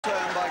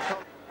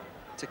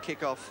to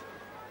kick off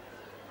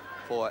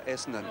for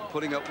Essendon,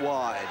 putting it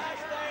wide,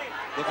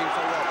 looking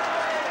for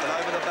Robert, but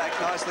over the back,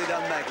 nicely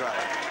done Magro.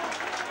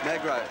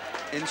 Magro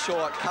in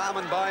short,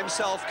 Carman by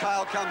himself,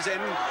 Kale comes in,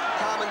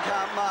 Carman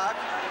can't mark,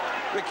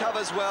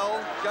 recovers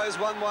well, goes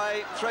one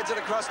way, threads it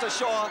across to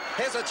Shaw.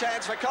 Here's a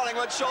chance for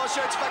Collingwood. Shaw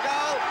shoots for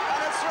goal,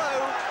 and it's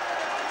through.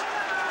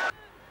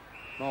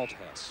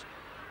 Malthouse.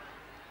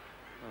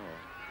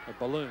 Oh, a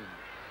balloon.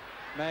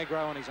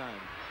 Magro on his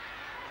own.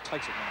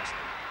 Takes it nicely.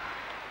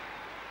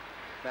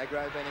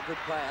 Magro being a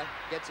good player,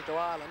 gets it to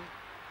Ireland.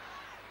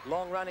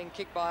 Long running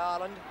kick by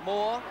Ireland.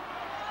 Moore.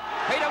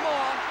 Peter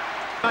Moore.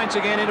 Once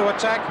again into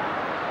attack.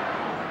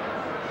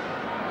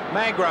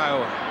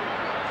 Magro.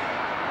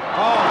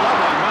 Oh,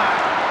 lovely mark.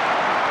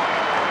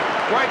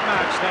 Great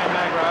mark, Stan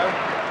Magro.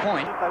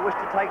 Point. They wish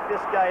to take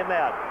this game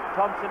out.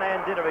 Thompson and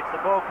Dinterich.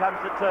 The ball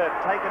comes to Turk,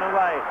 taken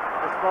away.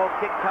 The small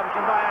kick comes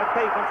in by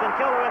O'Keefe, and St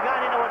Kilda are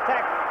going into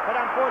attack, but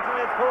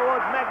unfortunately it's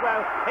towards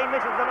Magro. He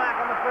misses the mark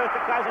on the first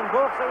occasion,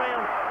 walks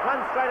around,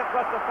 runs straight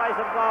across the face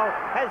of goal,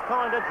 has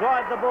time to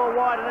drive the ball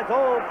wide, and it's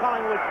all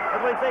Collingwood.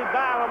 As we see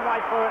Barham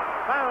wait for it,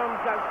 Barham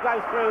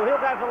goes through,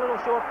 he'll go for a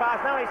little short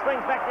pass. Now he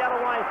swings back the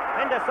other way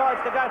and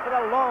decides to go for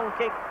the long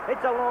kick.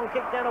 It's a long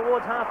kick down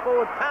towards half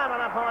forward,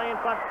 Carman up high in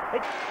front.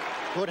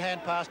 Good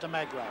hand pass to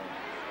Magro.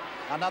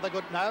 Another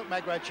good, no,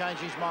 Magro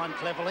changed his mind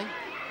cleverly.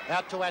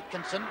 Out to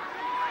Atkinson.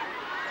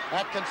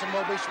 Atkinson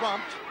will be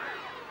swamped.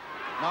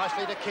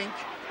 Nicely to Kink,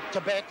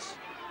 to Betts.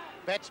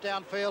 Betts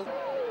downfield.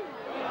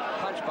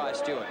 Punch by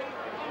Stewart.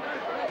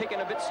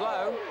 Picking a bit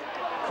slow.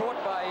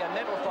 Caught by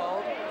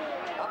Nettlefold.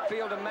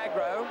 Upfield to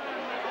Magro.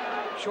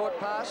 Short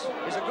pass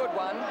is a good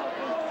one.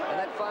 And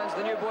that finds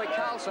the new boy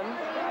Carlson.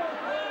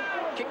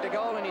 Kicked a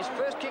goal in his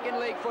first kick in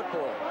league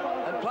football.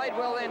 And played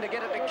well then to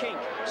get it to Kink.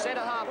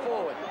 Centre half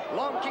forward.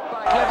 Long kick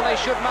by... Cleverly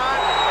should mark.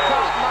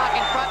 Carlton mark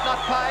in front,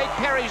 not paid.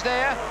 Perry's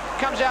there.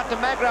 Comes out to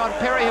Magro and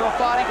Perry who are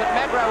fighting, but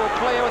Magro will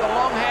clear with a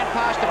long hand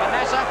pass to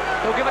Manasseh.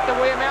 He'll give it to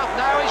Wearmouth.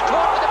 No, he's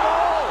caught with the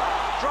ball.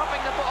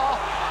 Dropping the ball.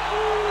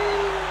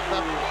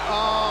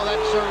 Oh,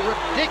 that's a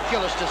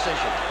ridiculous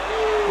decision.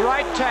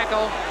 Great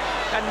tackle.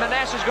 And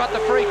Manasseh's got the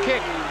free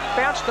kick.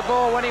 Bounced the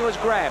ball when he was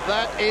grabbed.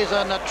 That is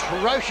an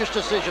atrocious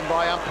decision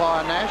by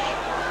umpire Nash.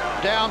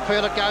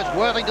 Downfield it goes,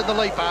 Worthington the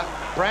leaper.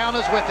 Brown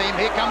is with him.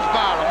 Here comes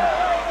Barham.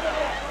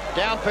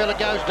 Downfield it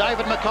goes,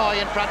 David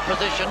Mackay in front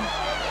position.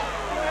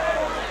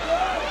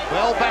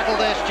 Well battled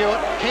there,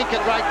 Stewart. Kink, a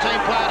great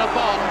team player to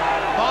Bond.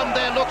 Bond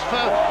there looks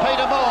for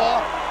Peter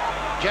Moore.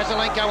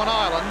 Jesaulenko and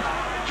Ireland.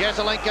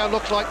 Jesaulenko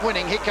looks like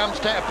winning. Here comes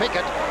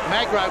Pickett.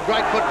 Magro,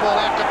 great football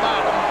out to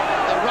Barham.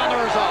 The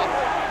runner is off.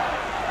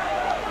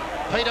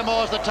 Peter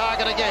Moore's the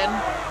target again.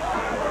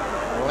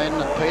 Glenn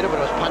and Peter, but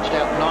it was punched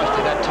out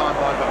nicely that time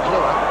by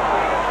McClure.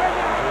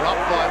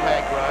 Dropped by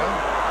Magro,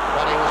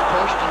 but he was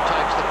pushed and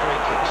takes the free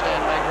kick.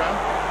 Stan Magro,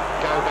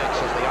 go back,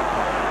 says the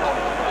umpire.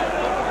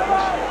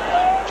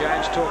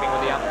 James talking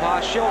with the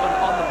umpire. Sheldon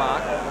on the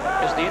mark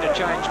is the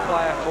interchange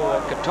player for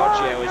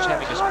Katoggio, who's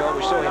having a spell.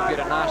 We saw him get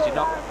a nasty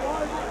knock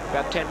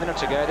about 10 minutes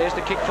ago. There's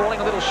the kick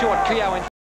falling a little short. Keogh in